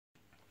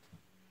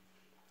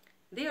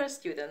Dear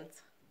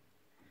students,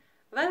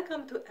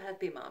 welcome to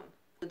LPMAM,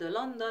 to the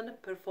London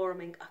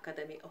Performing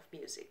Academy of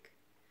Music.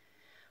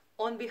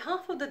 On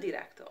behalf of the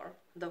director,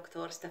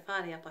 Dr.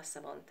 Stefania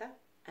Passamonte,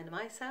 and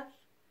myself,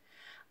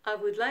 I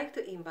would like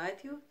to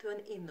invite you to an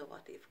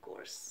innovative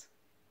course.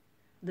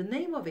 The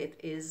name of it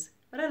is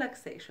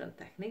Relaxation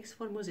Techniques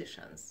for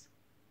Musicians.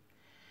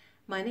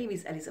 My name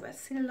is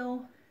Elizabeth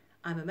Sillo.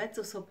 I'm a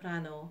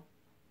mezzo-soprano.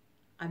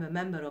 I'm a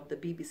member of the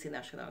BBC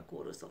National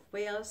Chorus of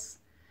Wales,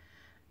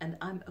 and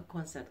I'm a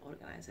concert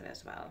organizer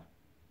as well.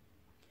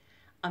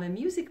 I'm a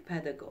music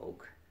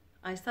pedagogue.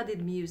 I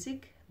studied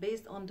music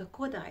based on the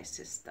Kodai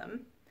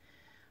system,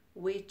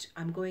 which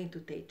I'm going to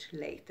teach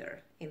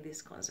later in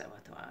this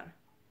conservatoire.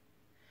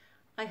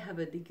 I have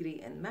a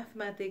degree in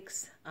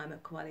mathematics. I'm a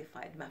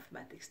qualified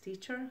mathematics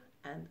teacher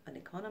and an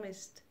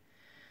economist,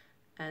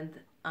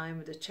 and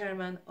I'm the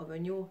chairman of a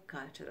new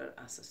cultural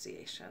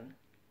association.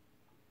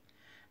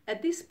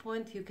 At this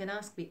point, you can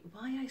ask me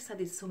why I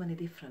studied so many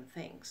different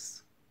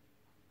things.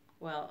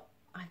 Well,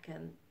 I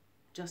can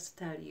just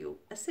tell you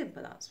a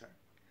simple answer.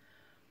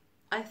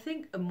 I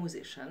think a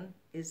musician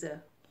is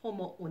a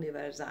homo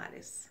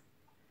universalis.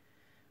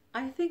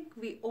 I think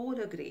we all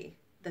agree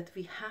that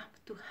we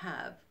have to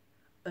have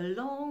a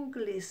long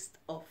list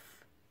of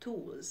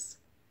tools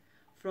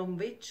from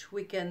which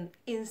we can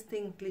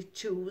instinctively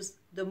choose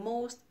the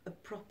most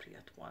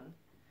appropriate one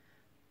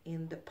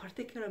in the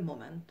particular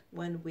moment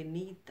when we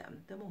need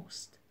them the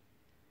most.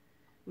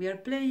 We are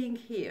playing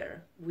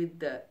here with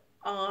the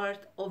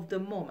art of the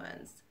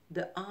moments,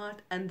 the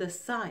art and the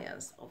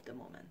science of the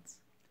moments.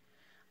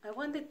 I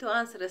wanted to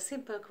answer a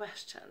simple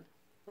question: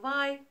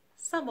 why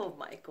some of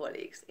my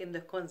colleagues in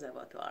the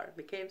conservatoire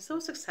became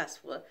so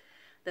successful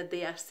that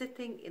they are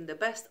sitting in the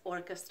best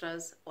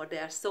orchestras or they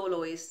are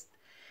soloists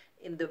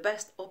in the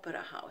best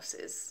opera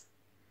houses,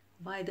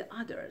 while the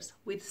others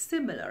with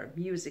similar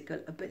musical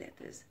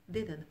abilities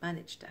didn't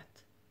manage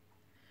that.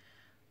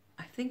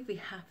 I think we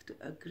have to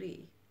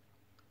agree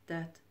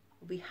that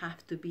we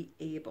have to be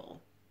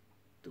able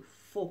to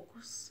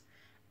focus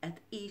at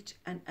each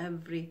and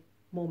every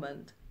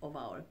moment of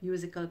our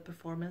musical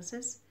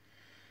performances.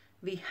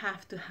 We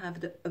have to have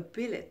the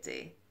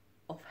ability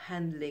of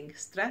handling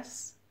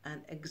stress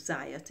and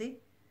anxiety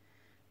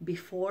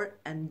before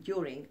and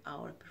during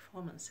our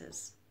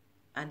performances.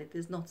 And it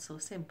is not so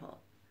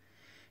simple.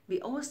 We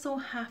also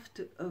have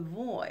to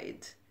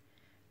avoid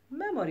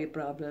memory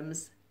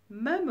problems,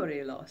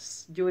 memory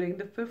loss during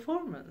the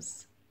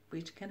performance,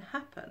 which can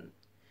happen.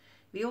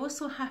 We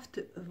also have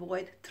to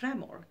avoid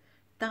tremor,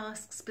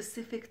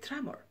 task-specific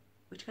tremor,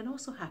 which can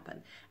also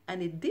happen.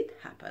 And it did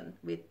happen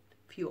with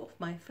few of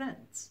my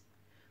friends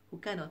who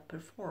cannot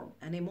perform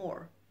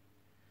anymore.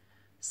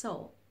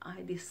 So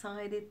I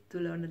decided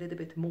to learn a little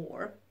bit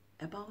more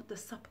about the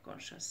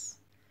subconscious.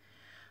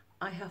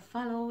 I have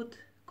followed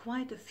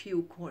quite a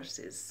few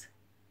courses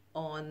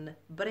on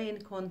brain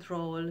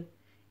control,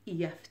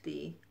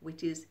 EFT,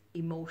 which is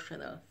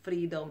emotional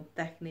freedom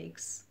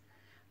techniques,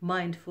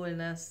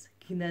 mindfulness,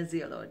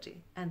 kinesiology,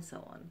 and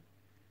so on.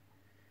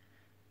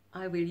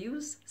 I will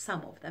use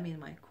some of them in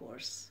my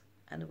course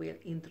and will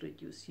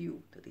introduce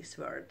you to this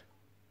word.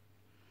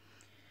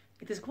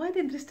 It is quite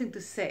interesting to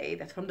say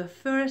that from the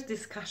first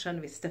discussion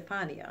with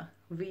Stefania,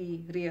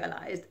 we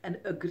realized and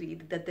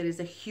agreed that there is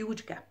a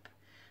huge gap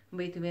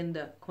between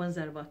the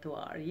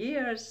conservatoire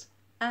years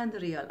and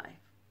real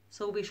life.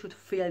 So we should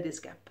fill this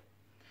gap.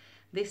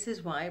 This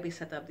is why we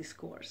set up this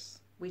course,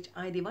 which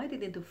I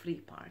divided into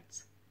 3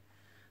 parts.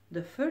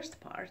 The first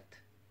part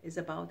is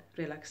about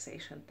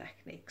relaxation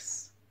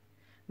techniques,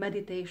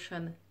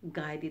 meditation,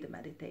 guided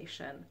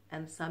meditation,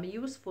 and some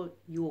useful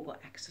yoga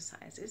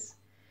exercises,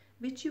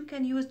 which you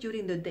can use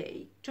during the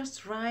day,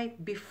 just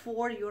right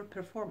before your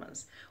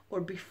performance or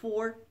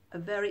before a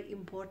very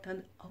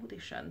important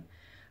audition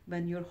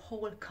when your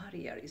whole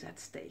career is at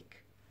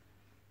stake.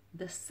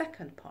 The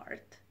second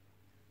part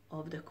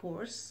of the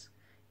course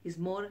is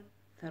more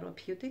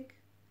therapeutic.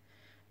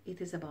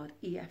 It is about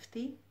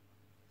EFT,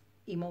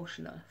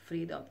 emotional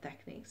freedom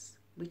techniques,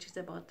 which is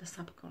about the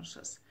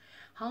subconscious.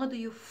 How do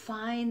you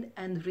find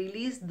and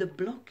release the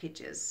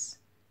blockages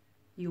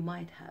you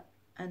might have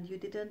and you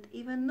didn't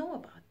even know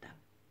about them?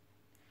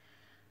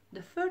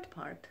 The third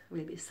part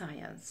will be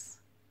science.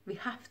 We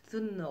have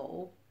to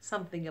know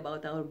something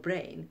about our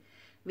brain.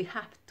 We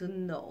have to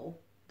know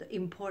the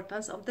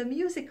importance of the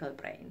musical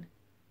brain.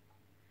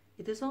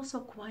 It is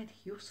also quite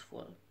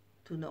useful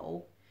to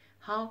know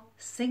how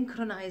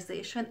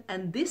synchronization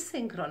and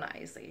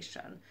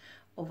desynchronization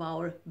of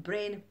our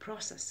brain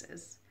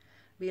processes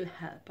will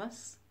help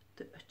us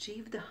to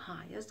achieve the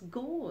highest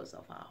goals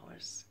of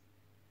ours.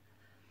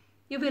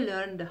 You will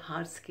learn the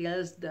hard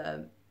skills,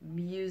 the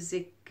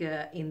music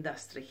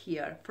industry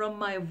here from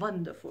my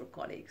wonderful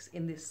colleagues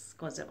in this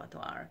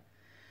conservatoire.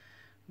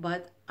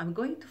 But I'm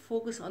going to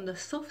focus on the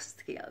soft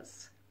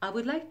skills. I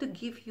would like to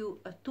give you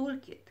a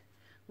toolkit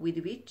with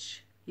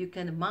which you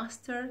can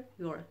master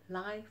your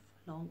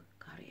lifelong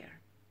career.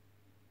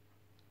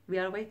 We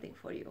are waiting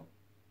for you.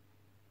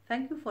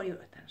 Thank you for your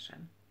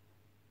attention.